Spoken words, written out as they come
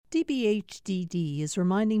GBHDD is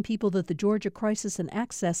reminding people that the Georgia Crisis and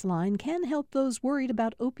Access Line can help those worried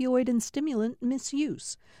about opioid and stimulant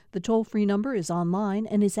misuse. The toll-free number is online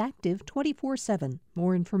and is active 24/7.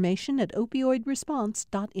 More information at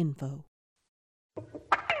opioidresponse.info.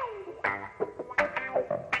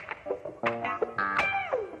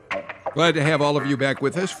 Glad to have all of you back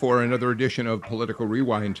with us for another edition of Political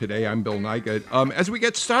Rewind today. I'm Bill Nigut. As we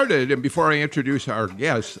get started, and before I introduce our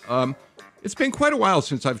guests, it's been quite a while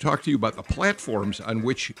since I've talked to you about the platforms on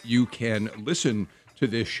which you can listen to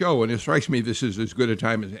this show, and it strikes me this is as good a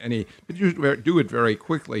time as any to do it very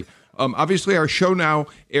quickly. Obviously, our show now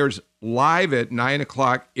airs live at 9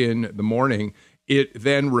 o'clock in the morning. It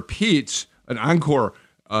then repeats an encore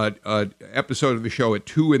episode of the show at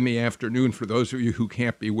 2 in the afternoon for those of you who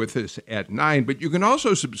can't be with us at 9. But you can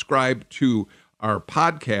also subscribe to our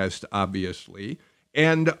podcast, obviously.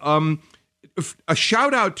 And a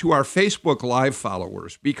shout out to our Facebook Live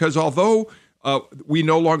followers, because although we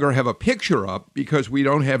no longer have a picture up because we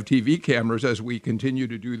don't have TV cameras as we continue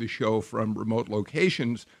to do the show from remote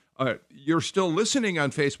locations, you're still listening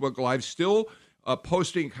on Facebook Live, still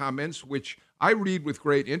posting comments, which I read with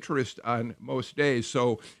great interest on most days.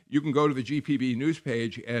 So you can go to the GPB news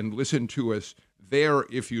page and listen to us there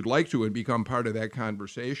if you'd like to and become part of that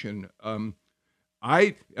conversation.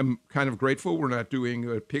 I am kind of grateful we're not doing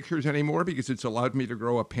pictures anymore because it's allowed me to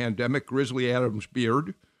grow a pandemic Grizzly Adams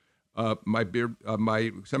beard.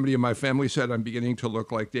 Somebody in my family said I'm beginning to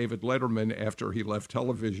look like David Letterman after he left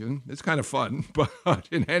television. It's kind of fun, but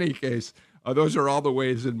in any case, those are all the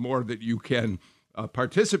ways and more that you can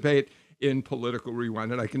participate in Political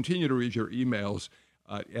Rewind. And I continue to read your emails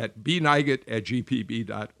at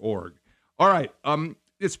bnigut@gpb.org. All right.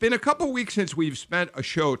 It's been a couple weeks since we've spent a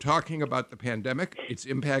show talking about the pandemic, its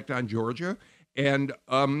impact on Georgia. And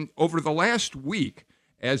over the last week,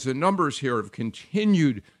 as the numbers here have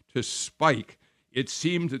continued to spike, it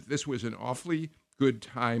seemed that this was an awfully good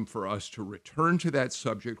time for us to return to that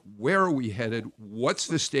subject. Where are we headed? What's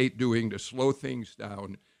the state doing to slow things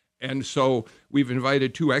down? And so we've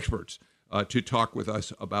invited two experts to talk with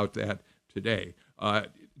us about that today.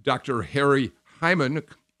 Dr. Harry Hyman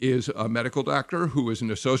is a medical doctor who is an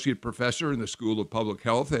associate professor in the School of Public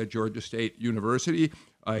Health at Georgia State University.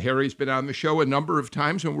 Harry's been on the show a number of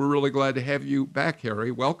times, and we're really glad to have you back, Harry.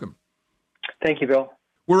 Welcome. Thank you, Bill.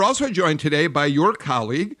 We're also joined today by your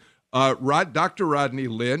colleague, Dr. Rodney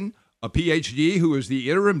Lin, a PhD who is the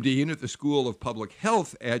interim dean at the School of Public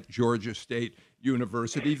Health at Georgia State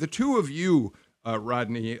University. The two of you,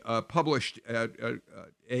 Rodney, published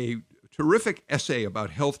a terrific essay about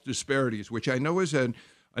health disparities, which I know is an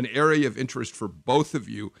area of interest for both of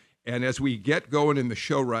you. And as we get going in the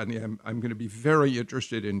show, Rodney, I'm going to be very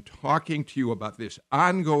interested in talking to you about this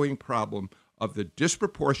ongoing problem of the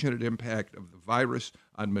disproportionate impact of the virus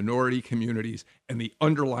on minority communities and the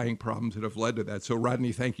underlying problems that have led to that. So,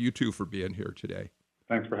 Rodney, thank you, too, for being here today.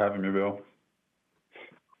 Thanks for having me, Bill.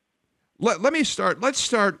 Let's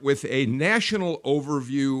start with a national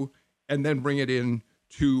overview and then bring it in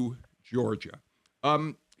to Georgia.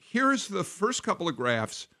 Here's the first couple of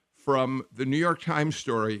graphs from the New York Times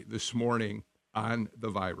story this morning on the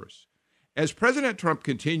virus. As President Trump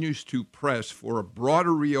continues to press for a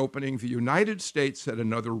broader reopening, the United States set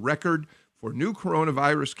another record for new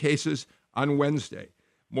coronavirus cases on Wednesday.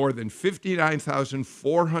 More than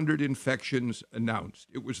 59,400 infections announced.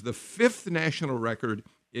 It was the fifth national record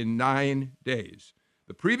in 9 days.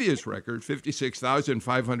 The previous record,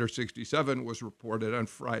 56,567, was reported on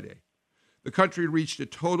Friday. The country reached a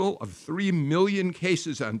total of 3 million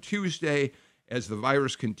cases on Tuesday as the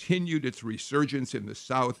virus continued its resurgence in the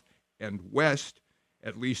South and West.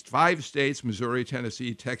 At least 5 states, Missouri,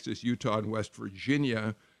 Tennessee, Texas, Utah, and West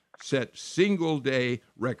Virginia, set single-day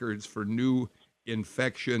records for new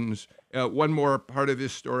infections. One more part of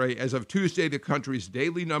this story. As of Tuesday, the country's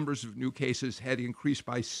daily numbers of new cases had increased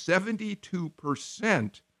by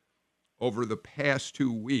 72% over the past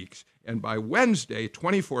 2 weeks. And by Wednesday,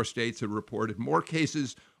 24 states had reported more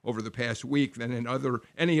cases over the past week than in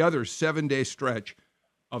any other 7-day stretch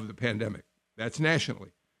of the pandemic. That's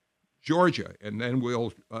nationally. Georgia, and then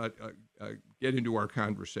we'll get into our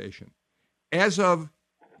conversation. As of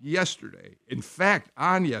yesterday, in fact,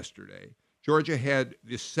 on yesterday, Georgia had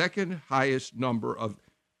the second highest number of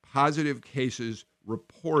positive cases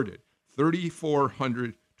reported,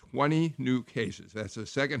 3,420 new cases. That's the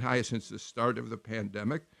second highest since the start of the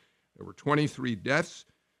pandemic. There were 23 deaths,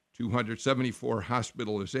 274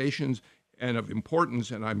 hospitalizations, and of importance,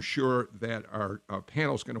 and I'm sure that our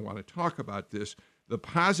panel is going to want to talk about this, the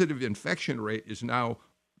positive infection rate is now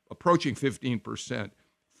approaching 15%,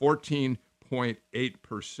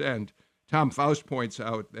 14.8%. Tom Faust points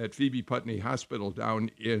out that Phoebe Putney Hospital down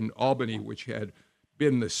in Albany, which had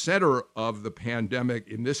been the center of the pandemic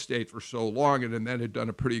in this state for so long and then had done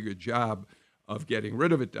a pretty good job of getting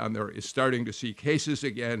rid of it down there, is starting to see cases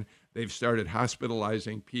again. They've started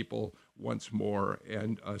hospitalizing people once more,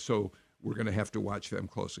 and so we're going to have to watch them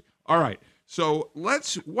closely. All right, so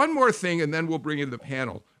one more thing, and then we'll bring in the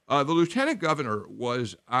panel. The lieutenant governor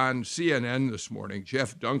was on CNN this morning,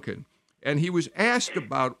 Jeff Duncan, and he was asked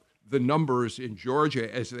about the numbers in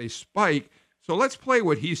Georgia as they spike. So let's play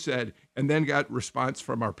what he said and then got response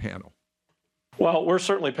from our panel. Well, we're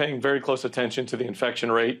certainly paying very close attention to the infection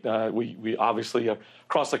rate. We obviously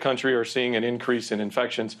across the country are seeing an increase in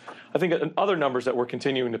infections. I think other numbers that we're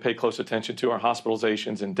continuing to pay close attention to are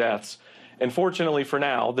hospitalizations and deaths. And fortunately for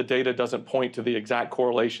now, the data doesn't point to the exact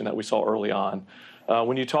correlation that we saw early on.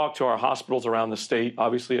 When you talk to our hospitals around the state,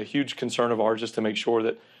 obviously a huge concern of ours is to make sure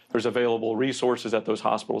that there's available resources at those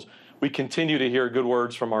hospitals. We continue to hear good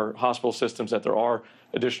words from our hospital systems that there are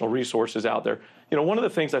additional resources out there. You know, one of the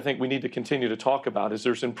things I think we need to continue to talk about is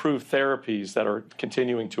there's improved therapies that are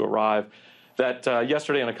continuing to arrive. That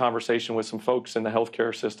yesterday in a conversation with some folks in the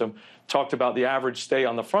healthcare system talked about the average stay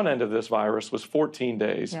on the front end of this virus was 14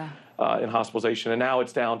 days in hospitalization, and now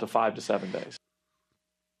it's down to 5 to 7 days.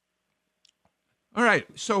 All right,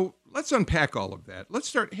 so let's unpack all of that. Let's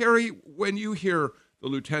start, Harry, when you hear the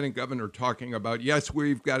lieutenant governor talking about, yes,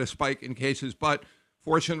 we've got a spike in cases, but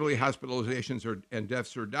fortunately hospitalizations and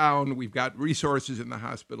deaths are down. We've got resources in the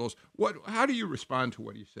hospitals. How do you respond to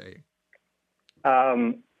what he's saying?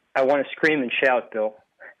 I want to scream and shout, Bill.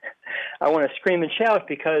 I want to scream and shout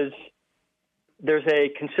because there's a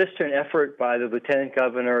consistent effort by the lieutenant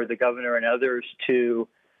governor, the governor, and others to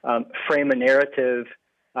frame a narrative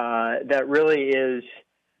that really is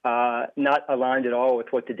not aligned at all with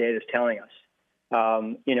what the data is telling us.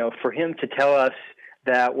 For him to tell us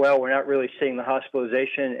that, well, we're not really seeing the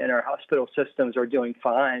hospitalization and our hospital systems are doing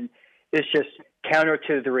fine is just counter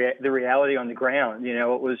to the reality on the ground. It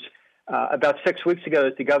was about 6 weeks ago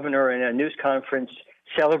that the governor in a news conference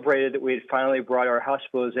celebrated that we had finally brought our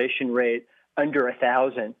hospitalization rate under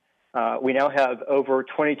 1,000. We now have over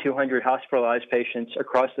 2,200 hospitalized patients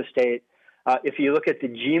across the state. If you look at the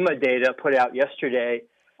GEMA data put out yesterday,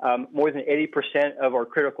 more than 80% of our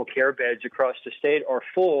critical care beds across the state are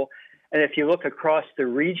full. And if you look across the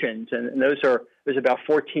regions, and there's about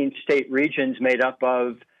 14 state regions made up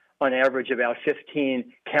of, on average, about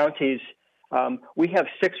 15 counties, we have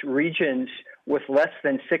 6 regions with less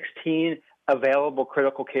than 16 available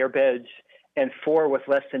critical care beds and 4 with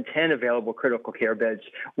less than 10 available critical care beds.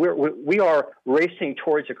 We are racing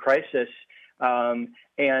towards a crisis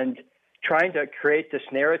and trying to create this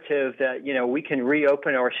narrative that, we can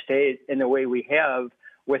reopen our state in the way we have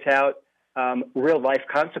without real-life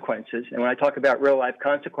consequences. And when I talk about real-life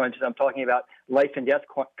consequences, I'm talking about life and death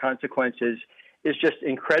consequences, is just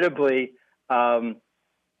incredibly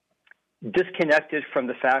disconnected from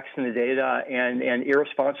the facts and the data and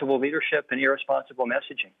irresponsible leadership and irresponsible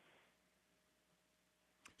messaging.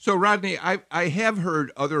 So, Rodney, I have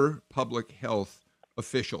heard other public health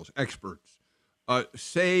officials, experts,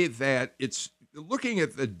 say that it's looking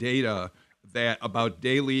at the data that about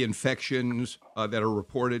daily infections that are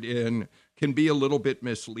reported in can be a little bit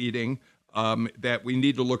misleading, that we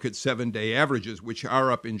need to look at 7-day averages, which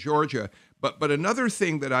are up in Georgia. But another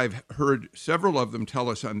thing that I've heard several of them tell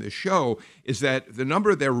us on this show is that the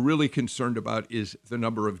number they're really concerned about is the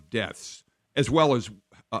number of deaths as well as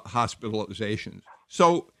hospitalizations.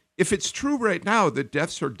 So if it's true right now that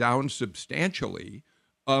deaths are down substantially,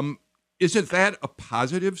 isn't that a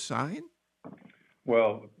positive sign?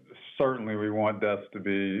 Well, certainly we want deaths to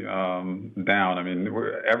be down. I mean,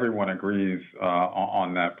 everyone agrees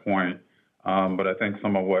on that point. But I think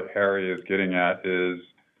some of what Harry is getting at is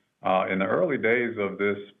in the early days of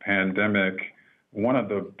this pandemic, one of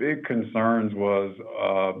the big concerns was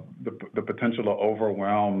the potential to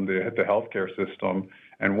overwhelm the healthcare system.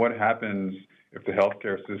 And what happens if the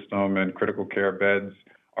healthcare system and critical care beds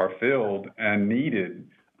are filled and needed?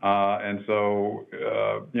 And so,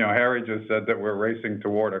 Harry just said that we're racing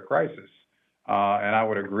toward a crisis. And I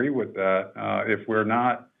would agree with that.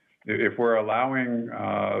 If we're allowing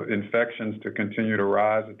infections to continue to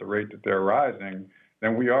rise at the rate that they're rising,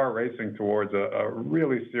 then we are racing towards a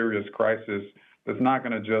really serious crisis that's not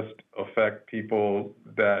going to just affect people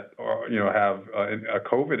that have a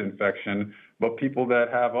COVID infection, but people that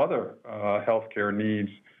have other healthcare needs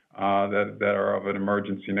that are of an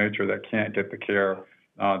emergency nature that can't get the care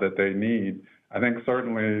that they need. I think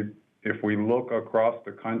certainly if we look across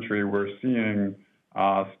the country, we're seeing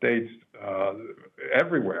states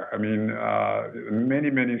everywhere. I mean,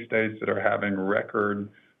 many states that are having record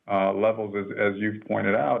levels, as you've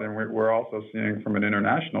pointed out. And we're also seeing from an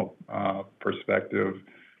international perspective,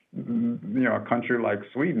 a country like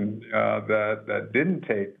Sweden that didn't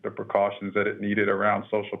take the precautions that it needed around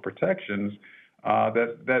social protections,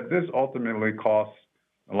 that this ultimately costs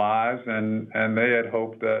lives, and they had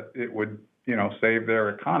hoped that it would save their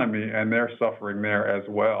economy, and they're suffering there as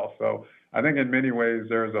well. So I think in many ways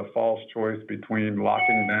there's a false choice between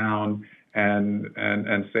locking down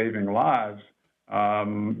and saving lives.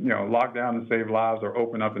 Lock down and save lives, or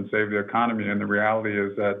open up and save the economy. And the reality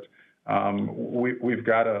is that we've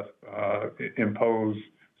got to impose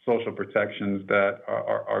social protections that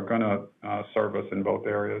are going to serve us in both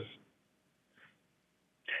areas.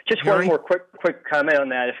 Just one more quick comment on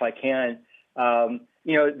that, if I can.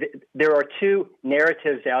 There are two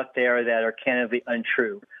narratives out there that are candidly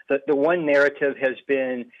untrue. The one narrative has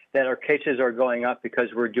been that our cases are going up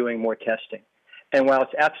because we're doing more testing. And while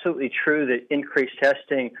it's absolutely true that increased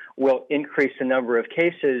testing will increase the number of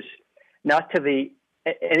cases, not to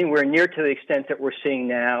anywhere near to the extent that we're seeing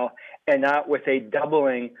now, and not with a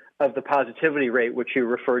doubling of the positivity rate, which you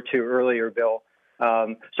referred to earlier, Bill.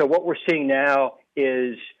 So what we're seeing now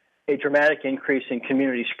is a dramatic increase in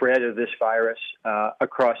community spread of this virus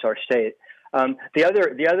across our state. The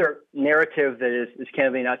other narrative that is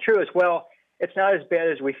candidly not true is, well, it's not as bad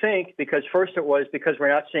as we think, because first it was because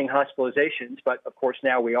we're not seeing hospitalizations, but of course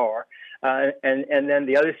now we are. And then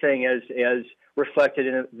the other thing, as reflected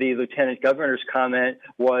in the lieutenant governor's comment,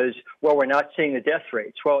 was, well, we're not seeing the death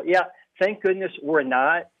rates. Well, yeah, thank goodness we're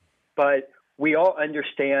not, but we all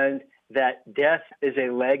understand that death is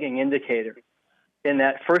a lagging indicator, in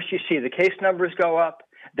that first you see the case numbers go up,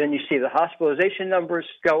 then you see the hospitalization numbers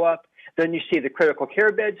go up, then you see the critical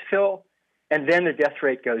care beds fill, and then the death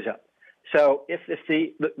rate goes up. So if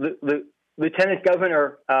the lieutenant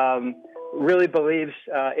governor really believes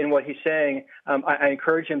in what he's saying, I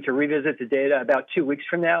encourage him to revisit the data about 2 weeks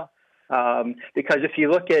from now, because if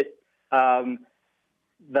you look at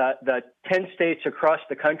the 10 states across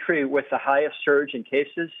the country with the highest surge in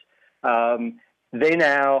cases, they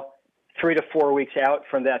now, 3 to 4 weeks out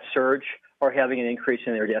from that surge, are having an increase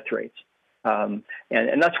in their death rates. And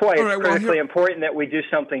that's why it's critically important that we do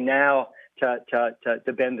something now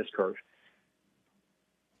to bend this curve.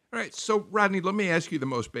 All right. So, Rodney, let me ask you the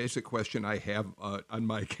most basic question I have on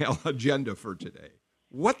my agenda for today.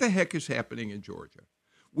 What the heck is happening in Georgia?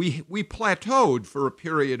 We plateaued for a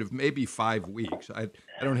period of maybe 5 weeks. I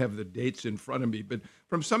don't have the dates in front of me, but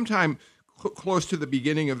from sometime close to the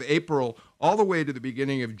beginning of April all the way to the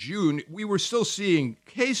beginning of June, we were still seeing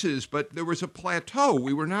cases, but there was a plateau.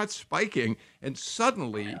 We were not spiking. And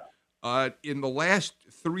suddenly, in the last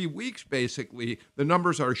 3 weeks, basically, the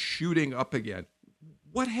numbers are shooting up again.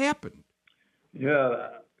 What happened? Yeah,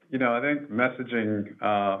 I think messaging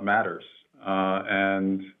matters.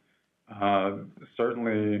 And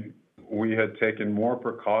certainly we had taken more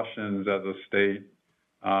precautions as a state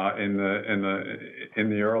in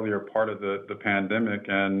the earlier part of the pandemic,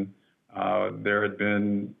 and there had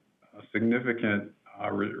been a significant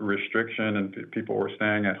restriction, and people were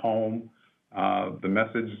staying at home. The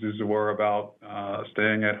messages were about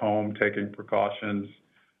staying at home, taking precautions,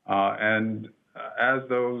 and as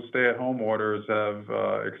those stay-at-home orders have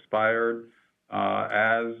expired,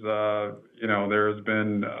 there's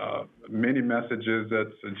been many messages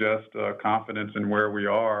that suggest confidence in where we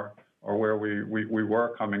are, or where we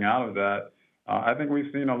were coming out of that. I think we've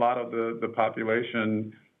seen a lot of the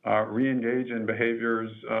population re-engage in behaviors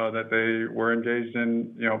that they were engaged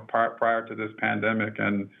in, prior to this pandemic,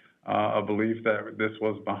 and a belief that this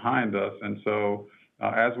was behind us. And so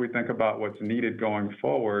as we think about what's needed going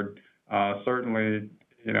forward, certainly,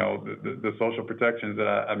 the social protections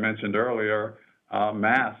that I mentioned earlier,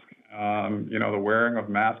 mask, the wearing of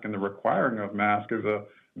mask and the requiring of mask is a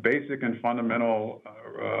basic and fundamental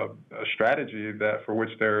strategy that for which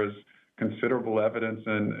there is considerable evidence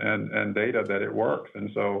and data that it works. And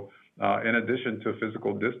so in addition to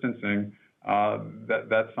physical distancing,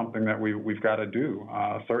 that's something that we've got to do.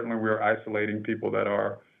 Certainly we're isolating people that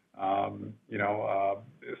are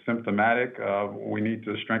symptomatic. We need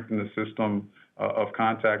to strengthen the system of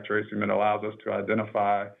contact tracing that allows us to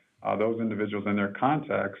identify those individuals and their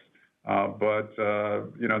contacts. But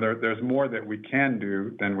there's more that we can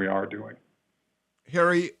do than we are doing.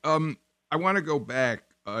 Harry, I want to go back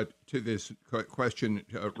to this question.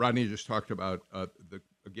 Rodney just talked about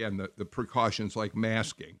the precautions like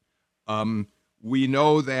masking. We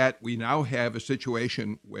know that we now have a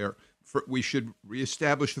situation where we should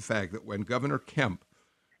reestablish the fact that when Governor Kemp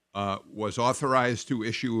was authorized to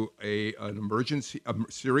issue a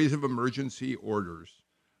series of emergency orders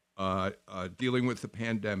dealing with the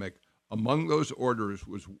pandemic, Among those orders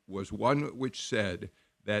was one which said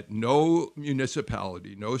that no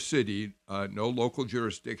municipality, no city, no local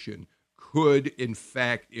jurisdiction could, in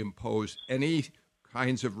fact, impose any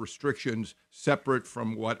kinds of restrictions separate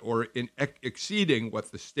from what or exceeding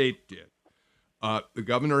what the state did. The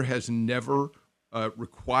governor has never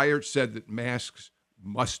said that masks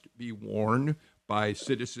must be worn by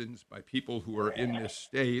citizens, by people who are in this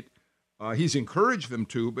state. He's encouraged them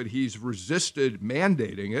to, but he's resisted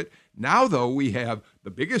mandating it. Now, though, we have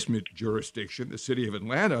the biggest jurisdiction, the city of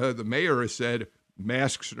Atlanta. The mayor has said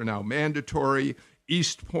masks are now mandatory.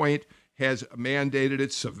 East Point has mandated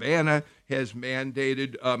it. Savannah has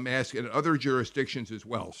mandated masks, and other jurisdictions as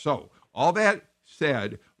well. So, all that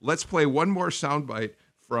said, let's play one more soundbite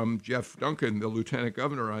from Jeff Duncan, the lieutenant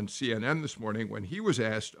governor, on CNN this morning when he was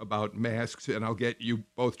asked about masks, and I'll get you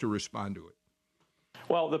both to respond to it.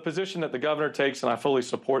 Well, the position that the governor takes, and I fully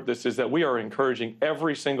support this, is that we are encouraging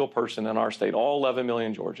every single person in our state, all 11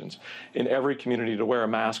 million Georgians, in every community to wear a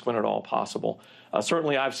mask when at all possible.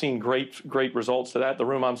 Certainly, I've seen great results to that. The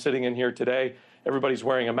room I'm sitting in here today, everybody's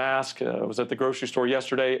wearing a mask. I was at the grocery store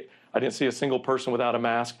yesterday. I didn't see a single person without a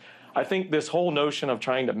mask. I think this whole notion of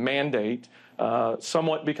trying to mandate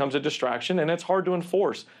somewhat becomes a distraction, and it's hard to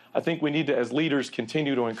enforce. I think we need to, as leaders,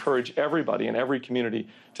 continue to encourage everybody in every community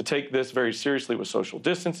to take this very seriously with social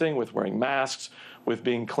distancing, with wearing masks, with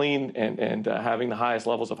being clean, and having the highest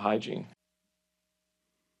levels of hygiene.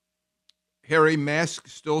 Harry,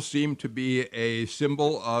 masks still seem to be a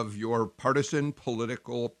symbol of your partisan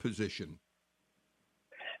political position.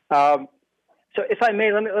 So if I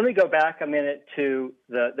may, let me go back a minute to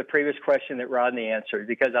the previous question that Rodney answered,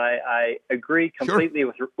 because I agree completely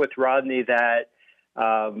with Rodney that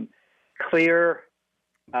clear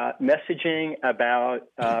messaging about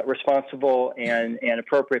responsible and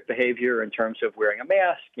appropriate behavior in terms of wearing a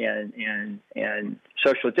mask and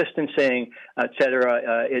social distancing, et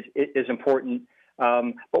cetera, is important.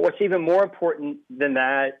 But what's even more important than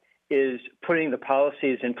that is putting the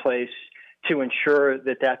policies in place to ensure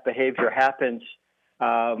that behavior happens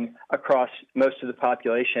across most of the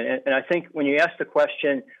population. And I think when you ask the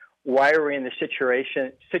question, why are we in the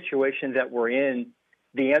situation that we're in,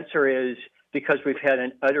 the answer is because we've had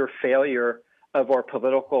an utter failure of our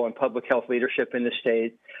political and public health leadership in the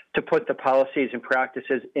state to put the policies and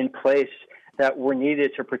practices in place that were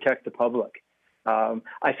needed to protect the public.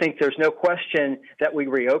 I think there's no question that we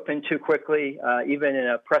reopened too quickly. Even in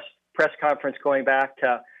a press conference going back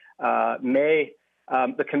to May,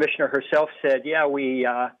 the commissioner herself said, "Yeah, we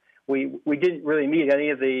didn't really meet any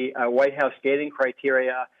of the White House gating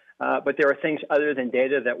criteria, but there are things other than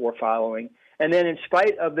data that we're following." And then, in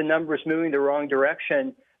spite of the numbers moving the wrong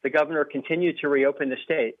direction, the governor continued to reopen the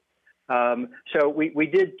state. So we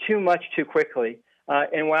did too much too quickly.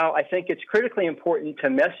 And while I think it's critically important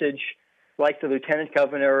to message, like the lieutenant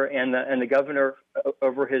governor and the governor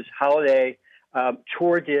over his holiday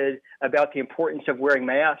tour did, about the importance of wearing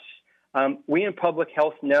masks, we in public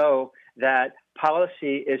health know that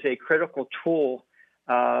policy is a critical tool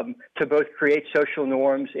to both create social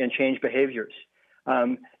norms and change behaviors.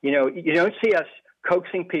 You don't see us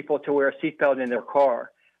coaxing people to wear a seatbelt in their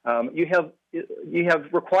car. You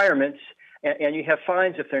have requirements, and you have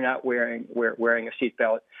fines if they're not wearing a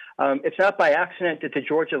seatbelt. It's not by accident that the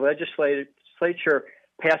Georgia legislature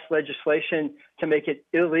passed legislation to make it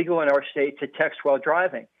illegal in our state to text while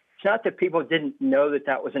driving. It's not that people didn't know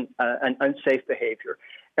that was an unsafe behavior.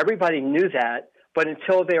 Everybody knew that, but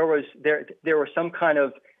until there was some kind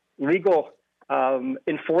of legal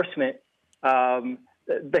enforcement,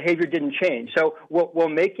 behavior didn't change. So will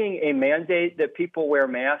making a mandate that people wear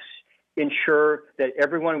masks ensure that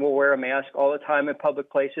everyone will wear a mask all the time in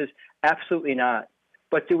public places? Absolutely not.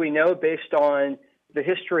 But do we know, based on the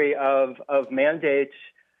history of mandates,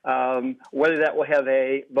 whether that will have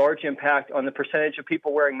a large impact on the percentage of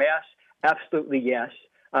people wearing masks? Absolutely yes.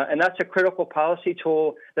 And that's a critical policy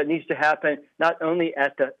tool that needs to happen not only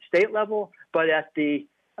at the state level, but at the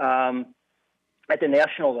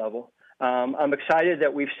national level. I'm excited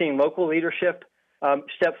that we've seen local leadership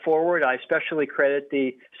step forward. I especially credit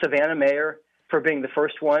the Savannah mayor for being the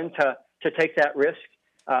first one to take that risk,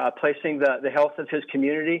 placing the health of his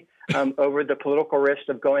community over the political risk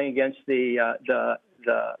of going against the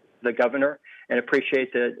governor, and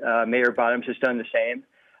appreciate that Mayor Bottoms has done the same.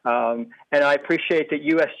 And I appreciate that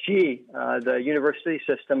USG, the University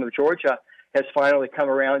System of Georgia, has finally come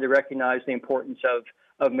around to recognize the importance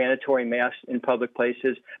of mandatory masks in public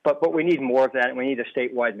places. But we need more of that, and we need a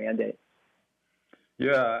statewide mandate.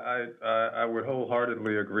 Yeah, I would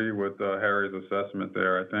wholeheartedly agree with Harry's assessment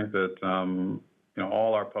there. I think that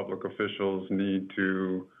all our public officials need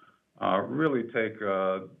to really take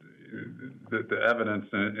the evidence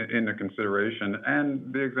into consideration.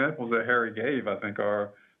 And the examples that Harry gave, I think,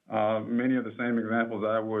 are many of the same examples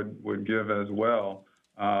I would give as well.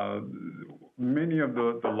 Many of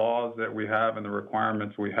the laws that we have and the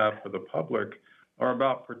requirements we have for the public are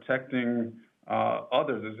about protecting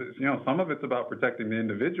others. Some of it's about protecting the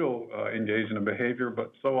individual engaged in a behavior,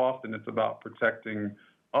 but so often it's about protecting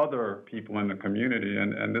other people in the community.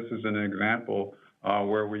 And this is an example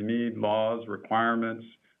where we need laws, requirements,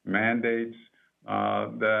 mandates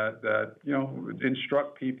that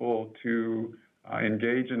instruct people to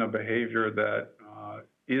engage in a behavior that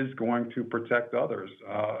is going to protect others.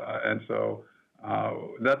 And so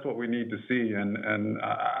that's what we need to see. And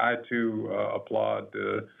I too applaud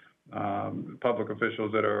the public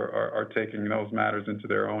officials that are taking those matters into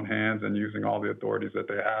their own hands and using all the authorities that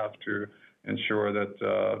they have to ensure that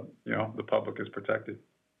the public is protected.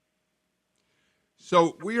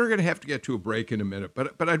 So we are going to have to get to a break in a minute,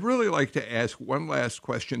 but I'd really like to ask one last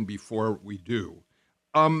question before we do,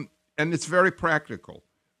 and it's very practical.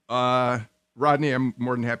 Rodney, I'm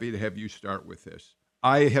more than happy to have you start with this.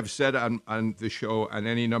 I have said on the show on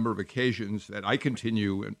any number of occasions that I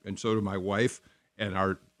continue, and so do my wife and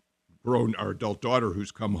our adult daughter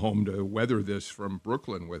who's come home to weather this from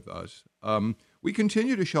Brooklyn with us. We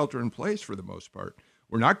continue to shelter in place for the most part.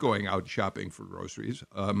 We're not going out shopping for groceries.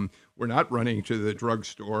 We're not running to the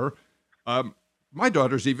drugstore. My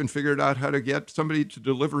daughter's even figured out how to get somebody to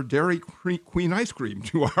deliver Dairy Queen ice cream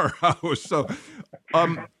to our house. So,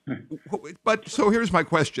 so here's my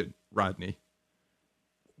question, Rodney.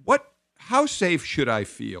 How safe should I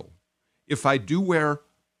feel if I do wear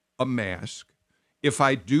a mask, if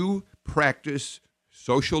I do practice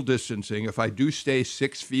social distancing, if I do stay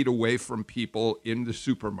 6 feet away from people in the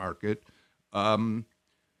supermarket? How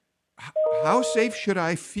safe should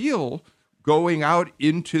I feel going out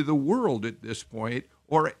into the world at this point?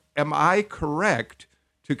 Or am I correct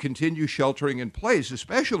to continue sheltering in place,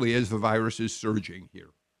 especially as the virus is surging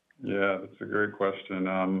here? Yeah, that's a great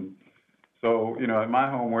question. So, at my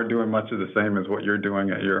home, we're doing much of the same as what you're doing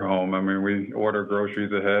at your home. I mean, we order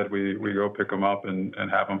groceries ahead. We go pick them up and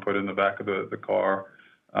have them put in the back of the car.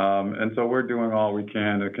 And so we're doing all we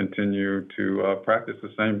can to continue to practice the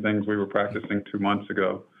same things we were practicing 2 months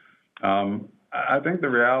ago. I think the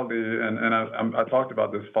reality, and I talked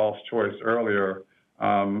about this false choice earlier,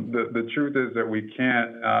 the truth is that we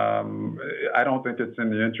can't, I don't think it's in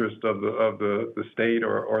the interest of the state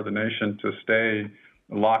or the nation to stay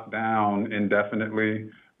locked down indefinitely.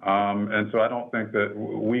 And so I don't think that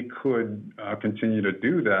we could continue to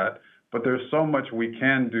do that. But there's so much we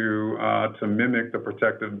can do to mimic the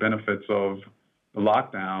protective benefits of the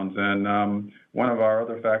lockdowns. And one of our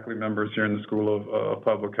other faculty members here in the School of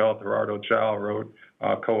Public Health, Gerardo Chao,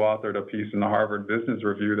 co-authored a piece in the Harvard Business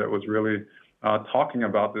Review that was really talking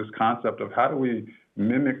about this concept of how do we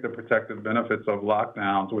mimic the protective benefits of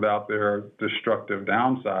lockdowns without their destructive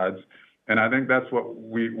downsides. And I think that's what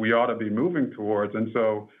we ought to be moving towards. And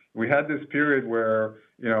so we had this period where,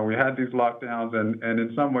 we had these lockdowns and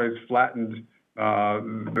in some ways flattened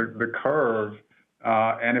the curve.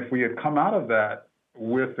 And if we had come out of that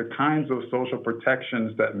with the kinds of social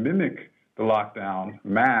protections that mimic the lockdown,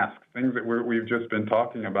 masks, things that we've just been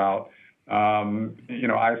talking about,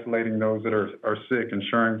 isolating those that are sick,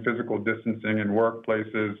 ensuring physical distancing in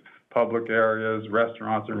workplaces, public areas,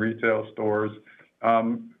 restaurants and retail stores,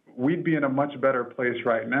 we'd be in a much better place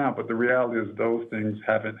right now. But the reality is those things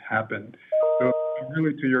haven't happened. So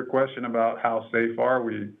really to your question about how safe are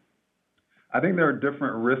we, I think there are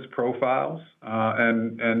different risk profiles,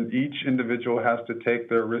 and each individual has to take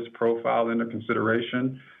their risk profile into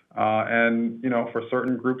consideration. And for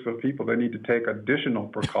certain groups of people, they need to take additional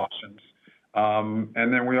precautions.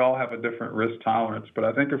 And then we all have a different risk tolerance. But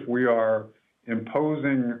I think if we are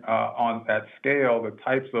imposing on that scale the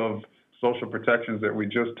types of social protections that we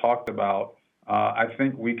just talked about, I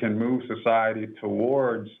think we can move society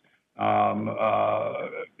towards, I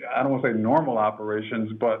don't want to say normal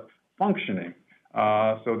operations, but functioning,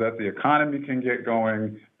 so that the economy can get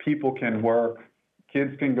going, people can work,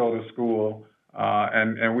 kids can go to school,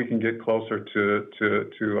 and we can get closer to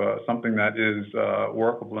something that is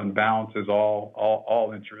workable and balances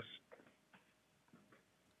all interests.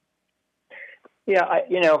 Yeah,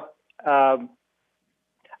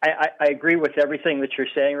 I agree with everything that you're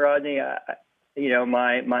saying, Rodney.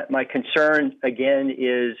 My concern again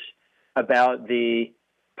is about the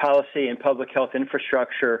policy and public health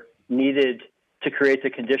infrastructure needed to create the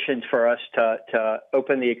conditions for us to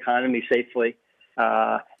open the economy safely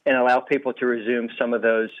and allow people to resume some of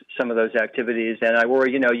those activities. And I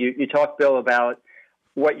worry, you talk, Bill, about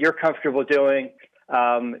what you're comfortable doing.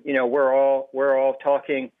 We're all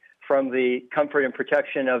talking from the comfort and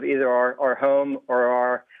protection of either our home or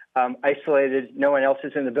our isolated, no one else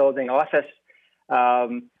is in the building office.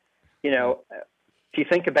 If you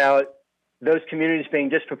think about those communities being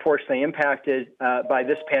disproportionately impacted by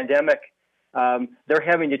this pandemic, they're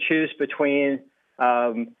having to choose between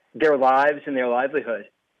their lives and their livelihood,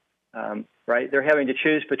 right? They're having to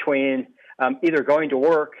choose between either going to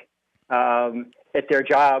work at their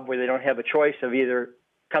job where they don't have a choice of either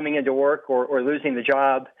coming into work or losing the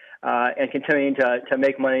job and continuing to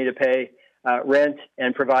make money to pay rent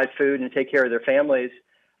and provide food and take care of their families,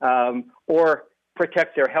 or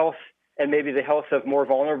protect their health and maybe the health of more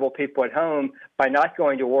vulnerable people at home by not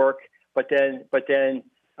going to work, but then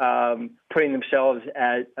putting themselves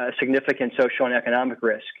at a significant social and economic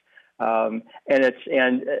risk. And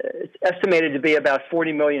it's estimated to be about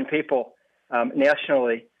 40 million people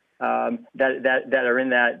nationally that are in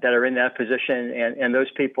that position, and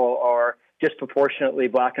those people are disproportionately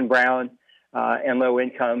Black and brown and low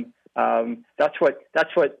income. That's what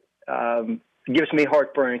gives me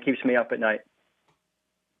heartburn and keeps me up at night.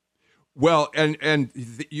 Well, and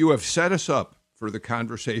you have set us up for the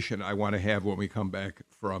conversation I want to have when we come back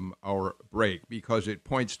from our break, because it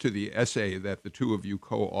points to the essay that the two of you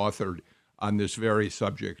co-authored on this very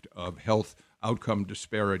subject of health outcome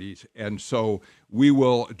disparities. And so we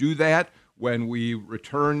will do that when we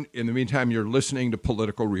return. In the meantime, you're listening to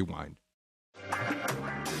Political Rewind.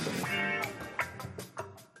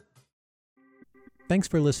 Thanks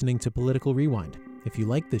for listening to Political Rewind. If you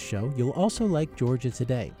like this show, you'll also like Georgia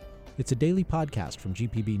Today. It's a daily podcast from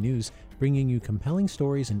GPB News, bringing you compelling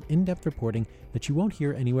stories and in-depth reporting that you won't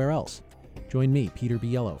hear anywhere else. Join me, Peter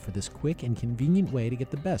Biello, for this quick and convenient way to get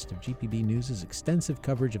the best of GPB News' extensive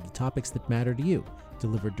coverage of the topics that matter to you,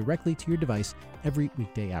 delivered directly to your device every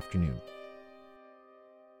weekday afternoon.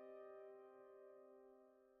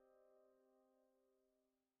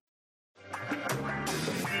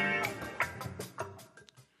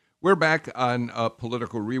 We're back on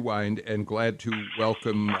Political Rewind, and glad to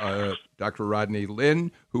welcome Dr. Rodney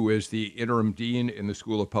Lin, who is the interim dean in the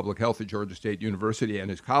School of Public Health at Georgia State University,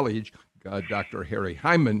 and his colleague, Dr. Harry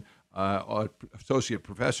Hyman, associate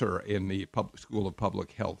professor in the School of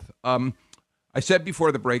Public Health. I said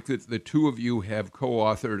before the break that the two of you have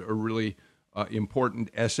co-authored a really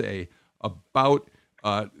important essay about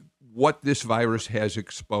what this virus has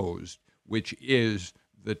exposed, which is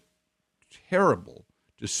the terrible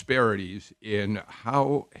disparities in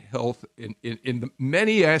how health, in the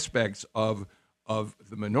many aspects of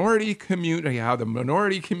the minority community, how the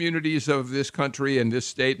minority communities of this country and this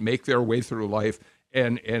state make their way through life,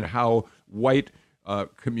 and how white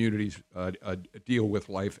communities deal with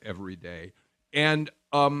life every day. And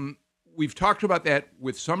we've talked about that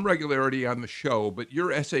with some regularity on the show, but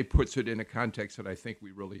your essay puts it in a context that I think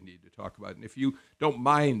we really need to talk about. And if you don't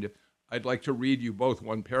mind, I'd like to read you both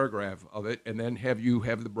one paragraph of it and then have you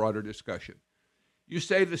have the broader discussion. You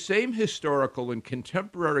say the same historical and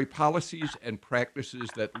contemporary policies and practices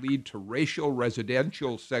that lead to racial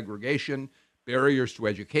residential segregation, barriers to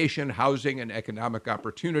education, housing, and economic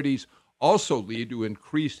opportunities also lead to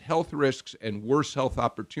increased health risks and worse health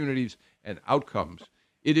opportunities and outcomes.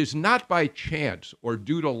 It is not by chance or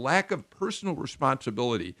due to lack of personal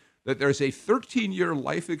responsibility that there's a 13-year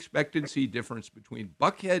life expectancy difference between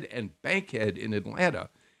Buckhead and Bankhead in Atlanta,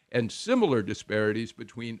 and similar disparities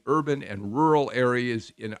between urban and rural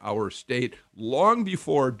areas in our state. Long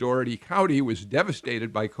before Dougherty County was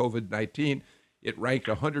devastated by COVID-19, it ranked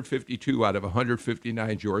 152 out of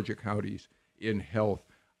 159 Georgia counties in health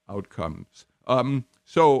outcomes.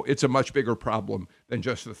 So it's a much bigger problem than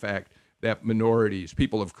just the fact that minorities,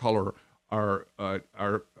 people of color, are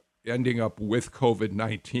ending up with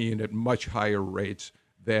COVID-19 at much higher rates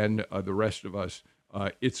than the rest of us.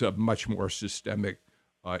 It's a much more systemic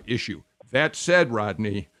issue. That said,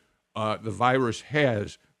 Rodney, the virus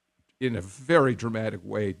has, in a very dramatic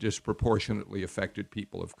way, disproportionately affected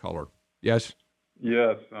people of color. Yes?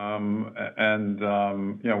 Yes, we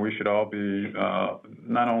should all be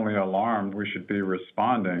not only alarmed, we should be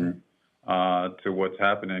responding to what's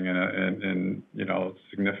happening in a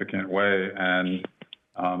significant way. And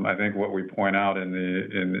I think what we point out in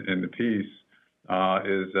the piece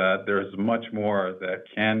is that there's much more that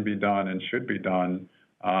can be done and should be done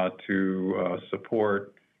to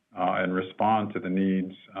support and respond to the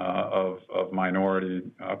needs of minority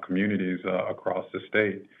communities across the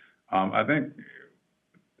state. I think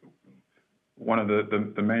one of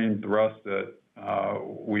the main thrusts that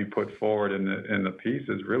we put forward in the piece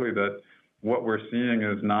is really that what we're seeing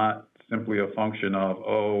is not simply a function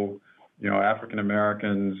of, African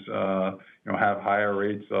Americans, have higher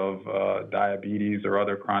rates of diabetes or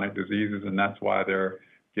other chronic diseases, and that's why they're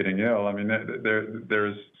getting ill. I mean,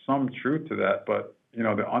 there's some truth to that, but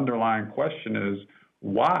the underlying question is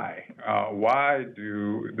why? Why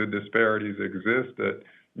do the disparities exist that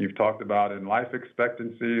you've talked about in life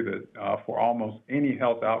expectancy, that for almost any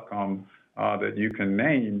health outcome that you can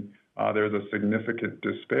name, there's a significant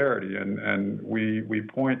disparity, and we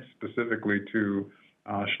point specifically to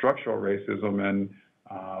structural racism and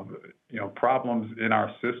problems in our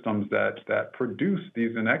systems that produce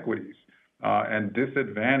these inequities and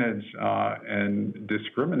disadvantage and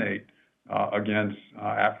discriminate against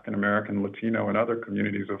African American, Latino, and other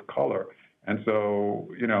communities of color. And so,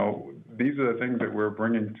 these are the things that we're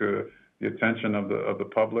bringing to the attention of the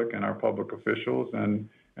public and our public officials, and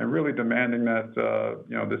really demanding that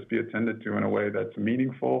this be attended to in a way that's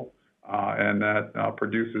meaningful and that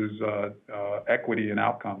produces equity in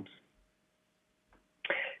outcomes.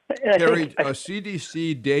 Terry,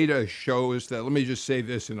 CDC data shows that, let me just say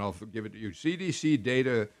this and I'll give it to you. CDC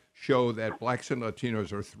data show that Blacks and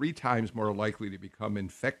Latinos are 3 times more likely to become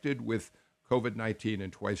infected with COVID-19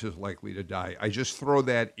 and twice as likely to die. I just throw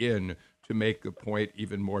that in to make the point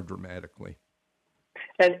even more dramatically.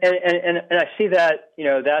 And I see that,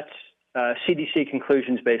 that's CDC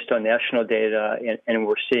conclusions based on national data, and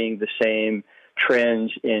we're seeing the same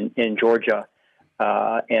trends in Georgia.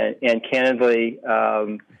 And candidly,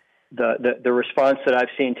 the response that I've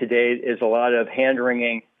seen to date is a lot of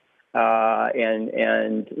hand-wringing,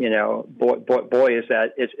 and boy,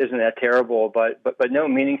 isn't that terrible? But no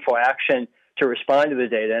meaningful action to respond to the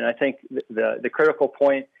data. And I think the critical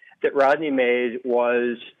point that Rodney made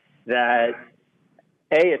was that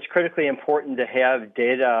it's critically important to have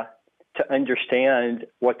data to understand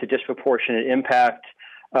what the disproportionate impact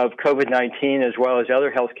of COVID-19 as well as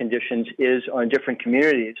other health conditions is on different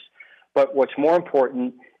communities. But what's more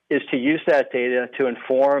important is to use that data to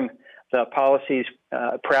inform the policies,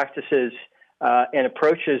 practices, and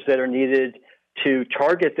approaches that are needed to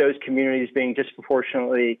target those communities being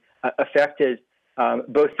disproportionately affected,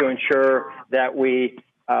 both to ensure that we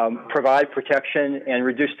provide protection and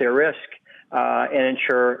reduce their risk, and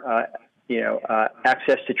ensure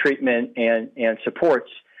access to treatment and supports.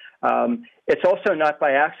 It's also not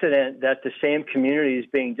by accident that the same communities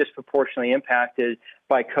being disproportionately impacted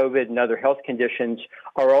by COVID and other health conditions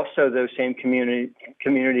are also those same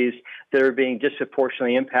communities that are being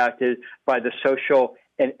disproportionately impacted by the social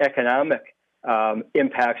and economic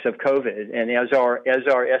impacts of COVID. And as our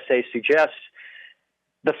essay suggests,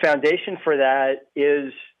 the foundation for that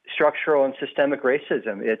is structural and systemic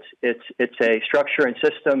racism. It's a structure and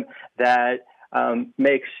system that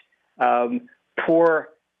makes poor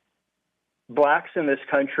Blacks in this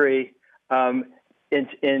country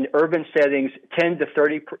in urban settings 10 to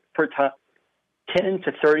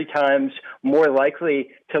 30 times more likely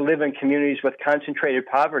to live in communities with concentrated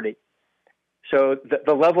poverty. So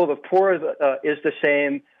the level of poor is the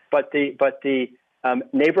same, but the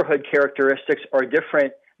neighborhood characteristics are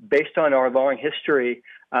different based on our long history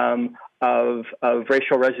of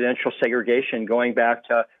racial residential segregation, going back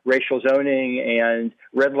to racial zoning and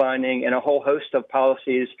redlining and a whole host of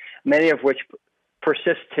policies, many of which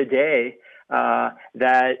persist today,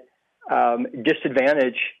 that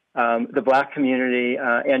disadvantage the Black community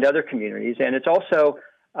and other communities. And it's also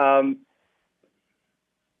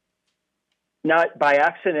not by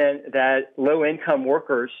accident that low-income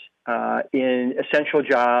workers in essential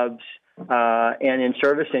jobs and in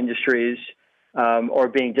service industries are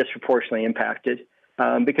being disproportionately impacted,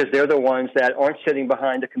 because they're the ones that aren't sitting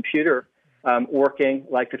behind a computer working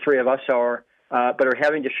like the three of us are, but are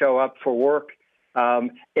having to show up for work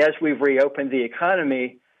as we've reopened the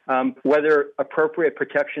economy, whether appropriate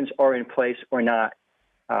protections are in place or not.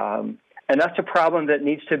 And that's a problem that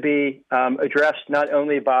needs to be addressed not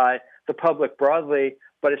only by the public broadly,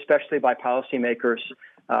 but especially by policymakers.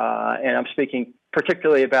 And I'm speaking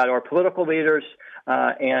particularly about our political leaders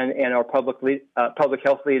and our public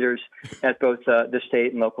health leaders at both the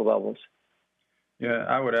state and local levels. Yeah,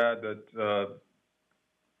 I would add that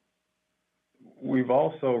we've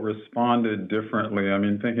also responded differently. I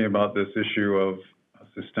mean, thinking about this issue of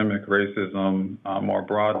systemic racism more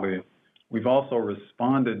broadly, we've also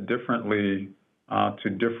responded differently to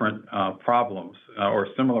different problems or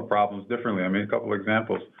similar problems differently. I mean, a couple of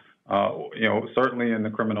examples. Certainly in the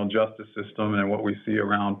criminal justice system and what we see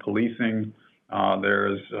around policing,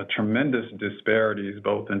 there's tremendous disparities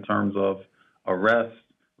both in terms of arrests,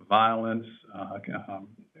 violence,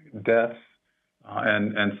 deaths,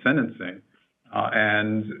 and sentencing.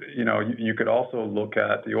 And you could also look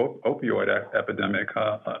at the opioid epidemic,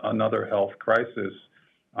 another health crisis.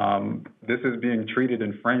 This is being treated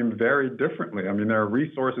and framed very differently. I mean, there are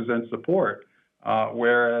resources and support,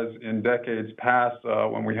 whereas in decades past,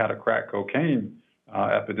 when we had a crack cocaine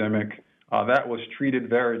epidemic, that was treated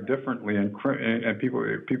very differently, and people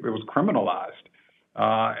it was criminalized.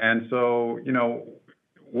 And so,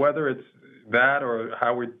 whether it's that or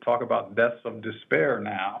how we talk about deaths of despair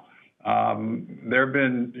now, there have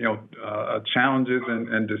been, challenges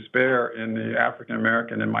and despair in the African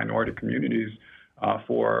American and minority communities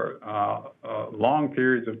for long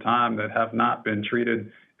periods of time that have not been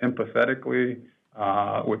treated empathetically,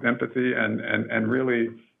 with empathy, and really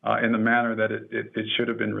in the manner that it should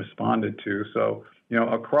have been responded to. So,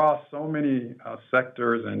 across so many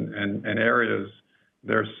sectors and areas,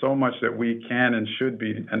 there's so much that we can and should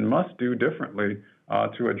be and must do differently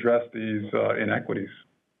to address these inequities.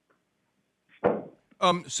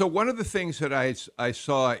 So one of the things that I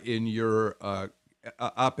saw in your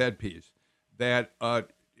op-ed piece that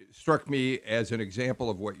struck me as an example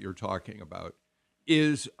of what you're talking about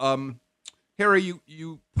is, Harry,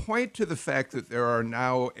 you point to the fact that there are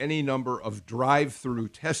now any number of drive-through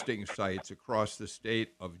testing sites across the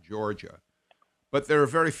state of Georgia, but there are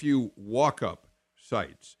very few walk-up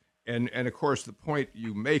sites. And of course, the point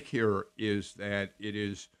you make here is that it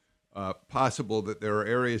is possible that there are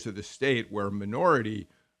areas of the state where minority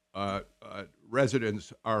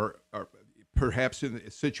residents are perhaps in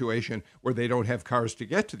a situation where they don't have cars to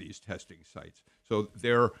get to these testing sites. So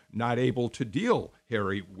they're not able to deal,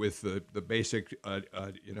 Harry, with the basic,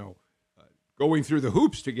 going through the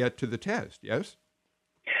hoops to get to the test. Yes?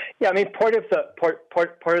 Yeah, I mean, part of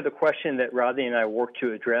the question that Rodney and I work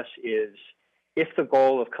to address is, if the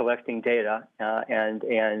goal of collecting data,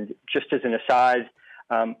 and just as an aside,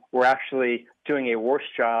 we're actually doing a worse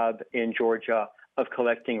job in Georgia of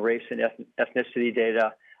collecting race and ethnicity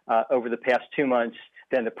data over the past 2 months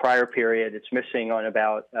than the prior period. It's missing on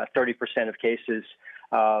about 30% of cases.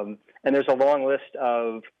 And there's a long list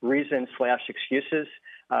of reasons/excuses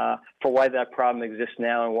for why that problem exists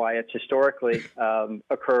now and why it's historically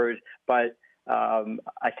occurred. But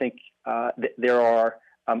I think there are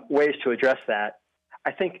ways to address that.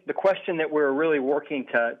 I think the question that we're really working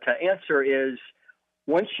to answer is,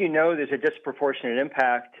 once you know there's a disproportionate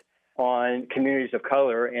impact on communities of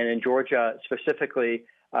color, and in Georgia specifically,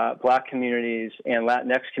 Black communities and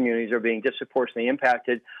Latinx communities are being disproportionately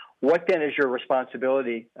impacted, what then is your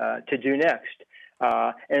responsibility to do next?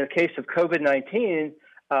 In the case of COVID-19,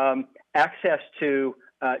 access to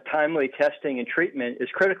timely testing and treatment is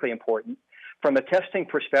critically important. From a testing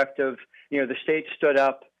perspective, the state stood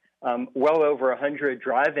up well over 100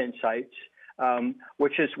 drive-in sites,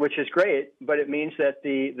 which is great, but it means that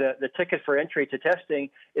the ticket for entry to testing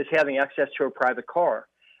is having access to a private car.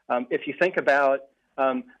 If you think about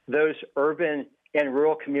those urban and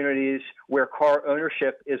rural communities where car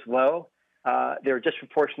ownership is low, they're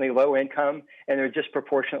disproportionately low income, and they're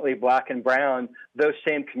disproportionately Black and brown, those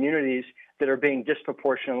same communities that are being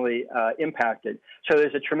disproportionately impacted. So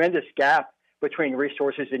there's a tremendous gap between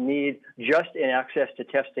resources and need just in access to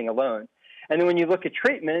testing alone. And then when you look at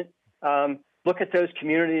treatment, look at those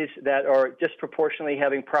communities that are disproportionately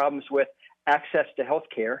having problems with access to health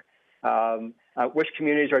care, which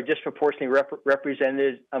communities are disproportionately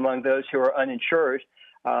represented among those who are uninsured.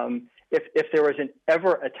 If there was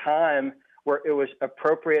ever a time where it was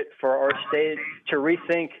appropriate for our state to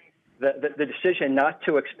rethink the decision not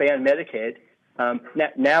to expand Medicaid,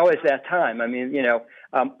 now is that time. I mean,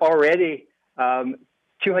 already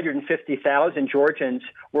 250,000 Georgians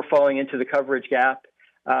were falling into the coverage gap.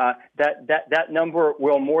 That number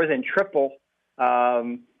will more than triple,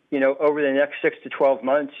 over the next 6 to 12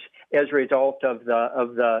 months as a result of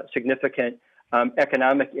the significant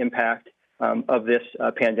economic impact of this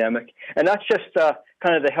pandemic. And that's just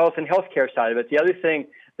kind of the health and healthcare side of it. The other thing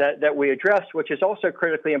that we address, which is also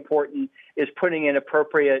critically important, is putting in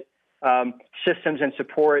appropriate systems and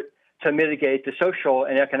support to mitigate the social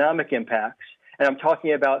and economic impacts. And I'm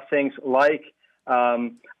talking about things like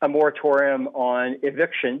a moratorium on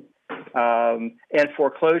eviction and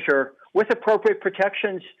foreclosure, with appropriate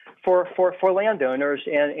protections for landowners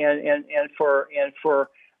and for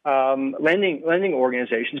lending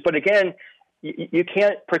organizations. But again, you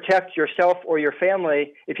can't protect yourself or your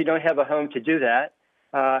family if you don't have a home to do that.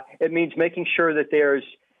 It means making sure that there's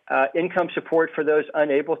income support for those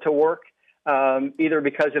unable to work, either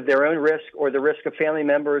because of their own risk or the risk of family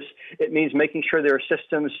members. It means making sure there are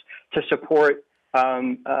systems to support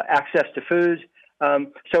access to food.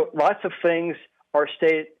 So lots of things our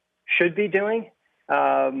state should be doing,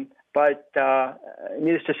 but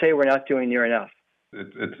needless to say, we're not doing near enough.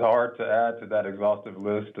 It's hard to add to that exhaustive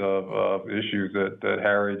list of issues that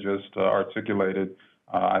Harry just articulated.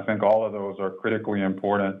 I think all of those are critically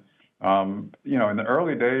important. In the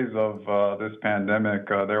early days of this pandemic,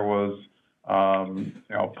 there was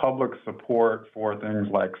public support for things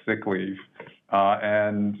like sick leave.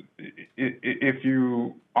 And if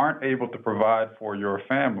you aren't able to provide for your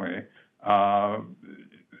family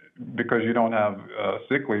because you don't have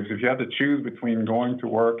sick leaves, if you have to choose between going to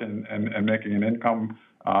work and making an income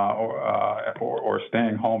or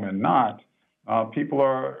staying home and not, people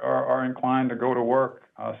are inclined to go to work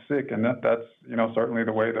sick, and that's certainly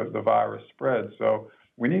the way the virus spreads. So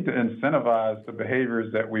we need to incentivize the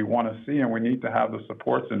behaviors that we want to see, and we need to have the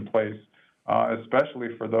supports in place, especially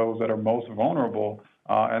for those that are most vulnerable.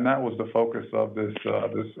 And that was the focus of this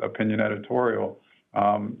opinion editorial.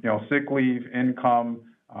 Sick leave, income.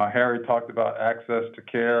 Harry talked about access to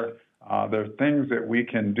care. There are things that we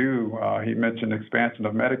can do. He mentioned expansion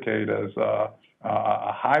of Medicaid as a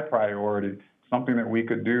high priority, something that we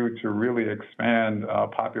could do to really expand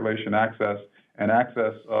population access and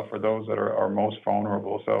access for those that are most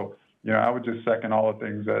vulnerable. So, I would just second all the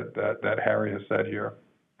things that Harry has said here.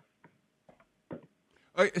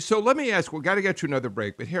 So let me ask, we've got to get to another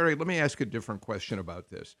break, but Harry, let me ask a different question about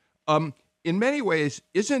this. In many ways,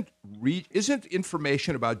 isn't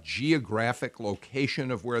information about geographic location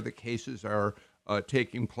of where the cases are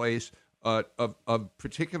taking place of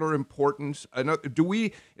particular importance? In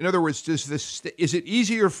other words, is it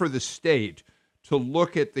easier for the state to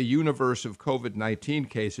look at the universe of COVID-19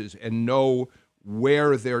 cases and know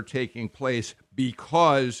where they're taking place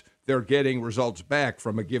because they're getting results back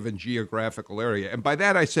from a given geographical area? And by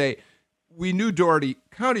that I say, we knew Dougherty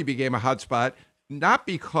County became a hotspot not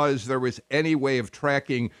because there was any way of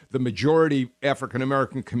tracking the majority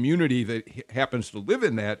African-American community that happens to live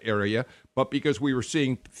in that area, but because we were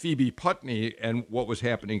seeing Phoebe Putney and what was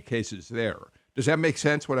happening in cases there. Does that make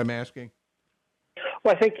sense, what I'm asking?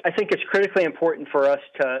 Well, I think it's critically important for us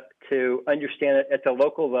to understand it at the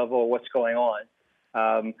local level what's going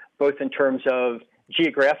on, both in terms of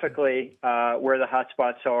geographically where the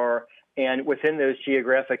hotspots are, and within those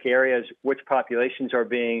geographic areas, which populations are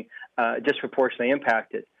being disproportionately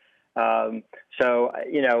impacted.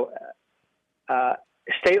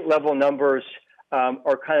 State level numbers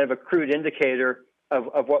are kind of a crude indicator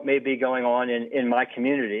of what may be going on in my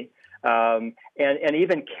community. And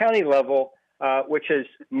even county level, which is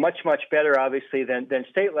much better, obviously, than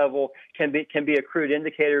state level, can be a crude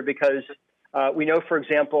indicator because we know, for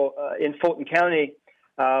example, in Fulton County,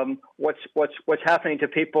 what's happening to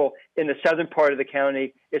people in the southern part of the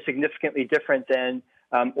county is significantly different than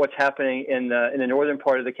what's happening in the northern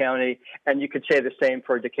part of the county, and you could say the same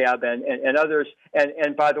for DeKalb and others.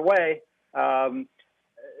 And by the way,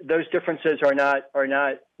 those differences are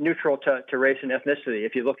not neutral to race and ethnicity.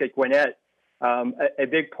 If you look at Gwinnett, a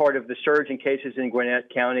big part of the surge in cases in Gwinnett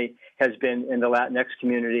County has been in the Latinx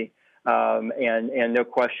community, and no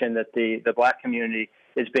question that the Black community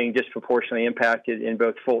is being disproportionately impacted in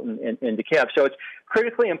both Fulton and DeKalb. So it's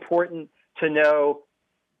critically important to know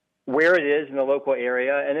where it is in the local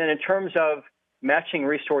area. And then in terms of matching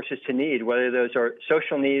resources to need, whether those are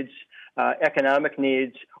social needs, economic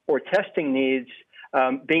needs, or testing needs,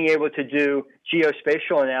 being able to do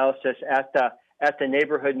geospatial analysis at the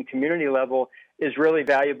neighborhood and community level is really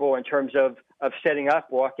valuable in terms of setting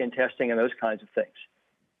up walk-in testing and those kinds of things.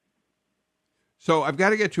 So I've got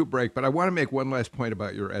to get to a break, but I want to make one last point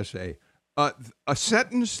about your essay. A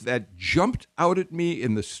sentence that jumped out at me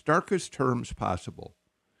in the starkest terms possible,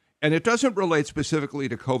 and it doesn't relate specifically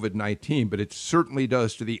to COVID-19, but it certainly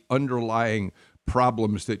does to the underlying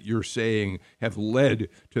problems that you're saying have led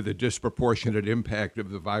to the disproportionate impact of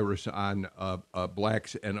the virus on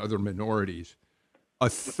blacks and other minorities. A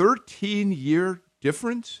 13-year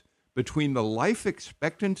difference between the life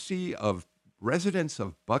expectancy of residents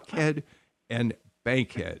of Buckhead and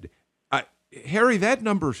Bankhead. Harry, that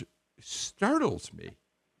number startles me.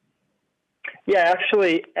 Yeah,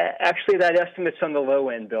 actually, that estimate's on the low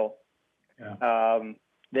end, Bill. Yeah.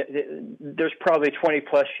 There's probably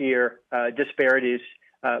 20-plus year disparities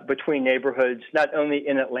between neighborhoods, not only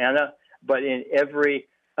in Atlanta, but in every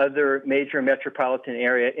other major metropolitan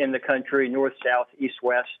area in the country, north, south, east,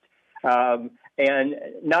 west. And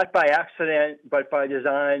not by accident, but by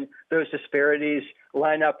design, those disparities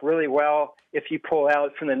line up really well if you pull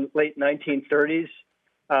out from the late 1930s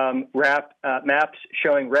maps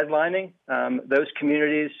showing redlining, those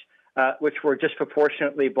communities which were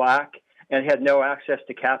disproportionately black and had no access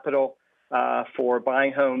to capital for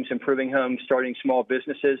buying homes, improving homes, starting small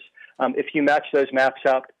businesses. If you match those maps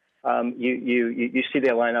up, you see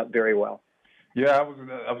they line up very well. Yeah, I was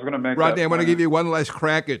going to make Rodney, that I want to point. give you one last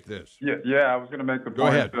crack at this. Yeah, I was going to make the Go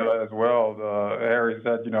point ahead. as well. Harry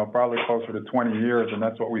said, probably closer to 20 years, and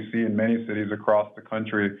that's what we see in many cities across the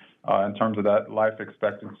country in terms of that life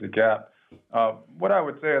expectancy gap. What I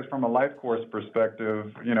would say is from a life course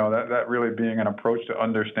perspective, that really being an approach to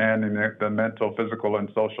understanding the mental, physical, and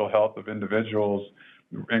social health of individuals,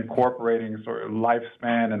 incorporating sort of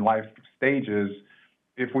lifespan and life stages.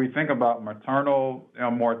 If we think about maternal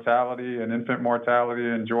mortality and infant mortality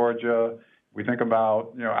in Georgia, we think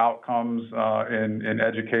about outcomes in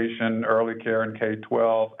education, early care in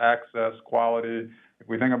K-12, access, quality. If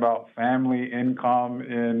we think about family income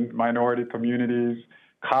in minority communities,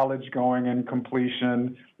 college going and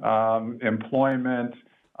completion, employment,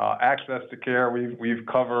 access to care, we've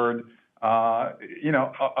covered.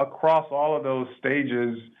 Across all of those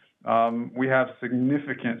stages, we have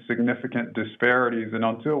significant disparities, and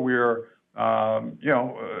until we're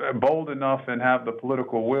bold enough and have the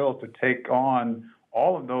political will to take on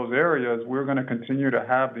all of those areas, we're going to continue to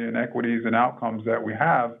have the inequities and outcomes that we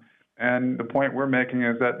have. And the point we're making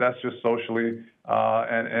is that that's just socially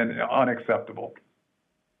and unacceptable.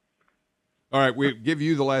 All right, we give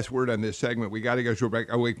you the last word on this segment. We got to go to a break.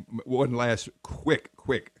 Oh, wait, one last quick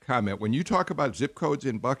comment. When you talk about zip codes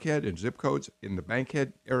in Buckhead and zip codes in the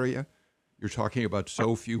Bankhead area, you're talking about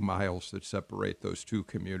so few miles that separate those two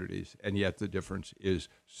communities, and yet the difference is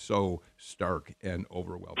so stark and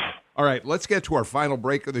overwhelming. All right, let's get to our final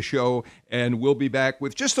break of the show, and we'll be back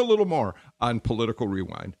with just a little more on Political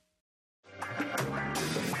Rewind.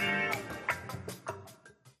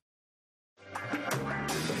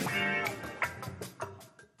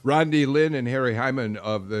 Rodney Lynn and Harry Hyman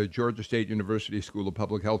of the Georgia State University School of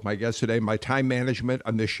Public Health, my guests today. My time management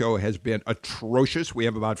on this show has been atrocious. We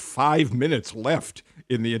have about 5 minutes left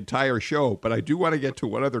in the entire show, but I do want to get to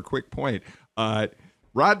one other quick point.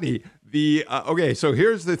 Rodney, okay, so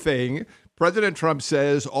here's the thing. President Trump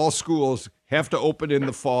says all schools have to open in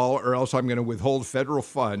the fall or else I'm going to withhold federal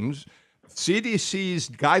funds. CDC's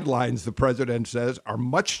guidelines, the president says, are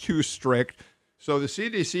much too strict. So the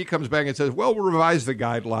CDC comes back and says, well, we'll revise the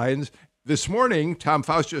guidelines. This morning, Tom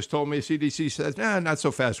Faust just told me CDC says, not so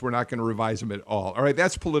fast. We're not going to revise them at all. All right,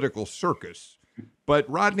 that's political circus. But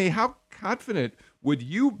Rodney, how confident would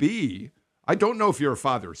you be? I don't know if you're a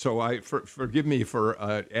father, so forgive me for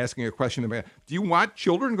asking a question. Do you want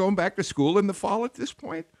children going back to school in the fall at this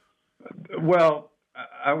point? Well,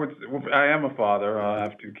 I am a father. I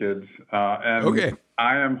have 2 kids, and okay.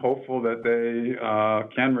 I am hopeful that they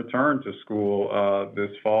can return to school this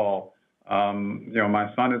fall.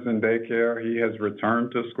 My son is in daycare. He has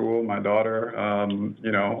returned to school. My daughter,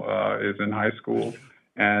 is in high school,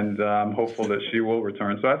 and I'm hopeful that she will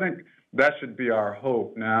return. So I think that should be our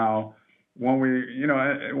hope. Now, when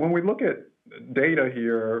we look at data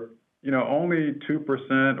here, only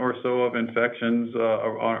 2% or so of infections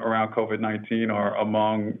around COVID-19 are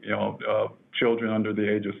among, children under the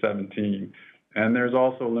age of 17. And there's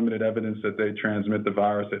also limited evidence that they transmit the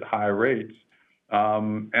virus at high rates.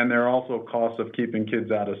 And there are also costs of keeping kids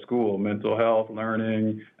out of school, mental health,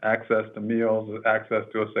 learning, access to meals, access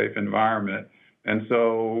to a safe environment. And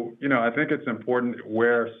so, I think it's important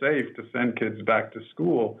where safe to send kids back to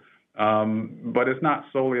school. But it's not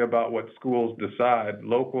solely about what schools decide.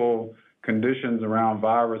 Local conditions around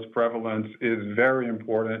virus prevalence is very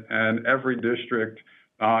important, and every district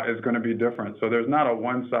is going to be different. So there's not a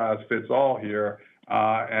one-size-fits-all here,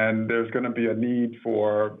 and there's going to be a need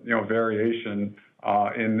for variation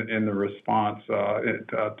in the response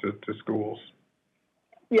to schools.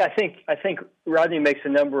 Yeah, I think Rodney makes a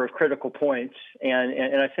number of critical points,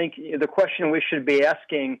 and I think the question we should be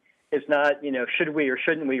asking is not, should we or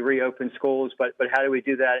shouldn't we reopen schools, but how do we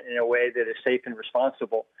do that in a way that is safe and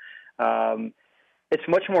responsible? It's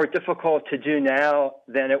much more difficult to do now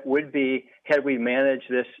than it would be had we managed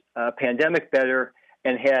this pandemic better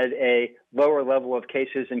and had a lower level of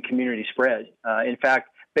cases and community spread. In fact,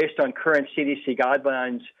 based on current CDC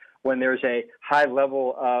guidelines, when there's a high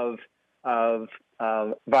level of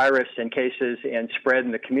virus and cases and spread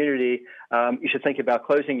in the community, you should think about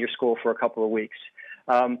closing your school for a couple of weeks.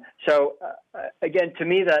 So again, to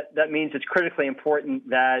me, that means it's critically important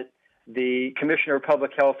that the Commissioner of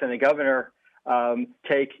Public Health and the governor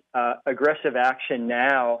take aggressive action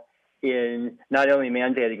now in not only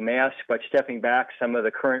mandating masks, but stepping back some of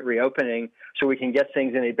the current reopening so we can get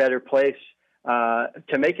things in a better place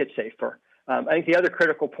to make it safer. I think the other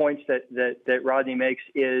critical points that Rodney makes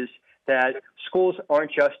is that schools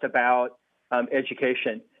aren't just about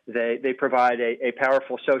education. They provide a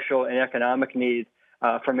powerful social and economic need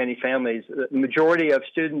for many families. The majority of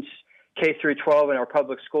students K through 12 in our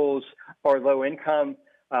public schools are low income.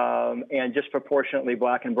 and disproportionately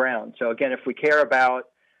Black and brown. So again, if we care about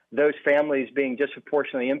those families being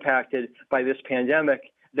disproportionately impacted by this pandemic,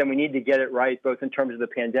 then we need to get it right, both in terms of the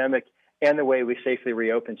pandemic and the way we safely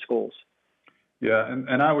reopen schools. Yeah,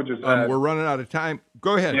 and I would just add, we're running out of time.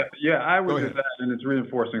 Go ahead. Yeah, I would just add, and it's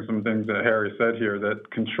reinforcing some things that Harry said here, that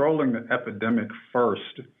controlling the epidemic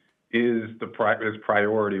first is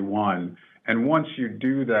priority one. And once you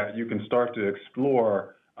do that, you can start to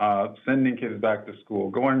explore sending kids back to school,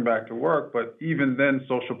 going back to work, but even then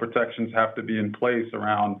social protections have to be in place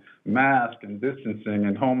around mask and distancing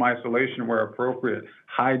and home isolation where appropriate,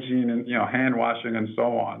 hygiene and hand washing and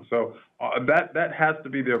so on. So that has to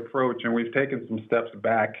be the approach, and we've taken some steps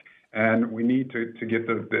back, and we need to get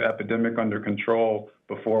the epidemic under control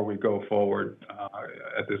before we go forward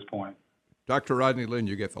at this point. Dr. Rodney Lin,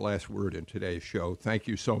 you get the last word in today's show. Thank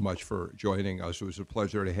you so much for joining us. It was a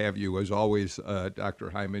pleasure to have you. As always, Dr.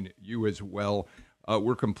 Hyman, you as well.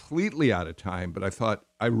 We're completely out of time, but I thought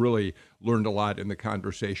I really learned a lot in the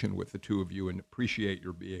conversation with the two of you and appreciate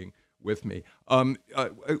your being with me.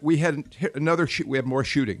 We had more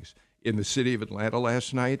shootings in the city of Atlanta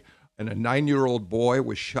last night, and a 9-year-old boy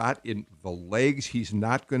was shot in the legs. He's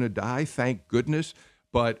not going to die, thank goodness.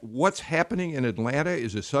 But what's happening in Atlanta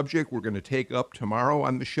is a subject we're going to take up tomorrow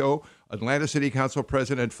on the show. Atlanta City Council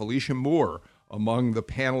President Felicia Moore, among the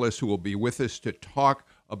panelists who will be with us to talk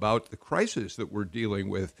about the crisis that we're dealing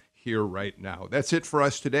with here right now. That's it for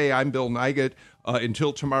us today. I'm Bill Nigut.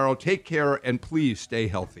 Until tomorrow, take care and please stay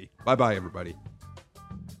healthy. Bye-bye, everybody.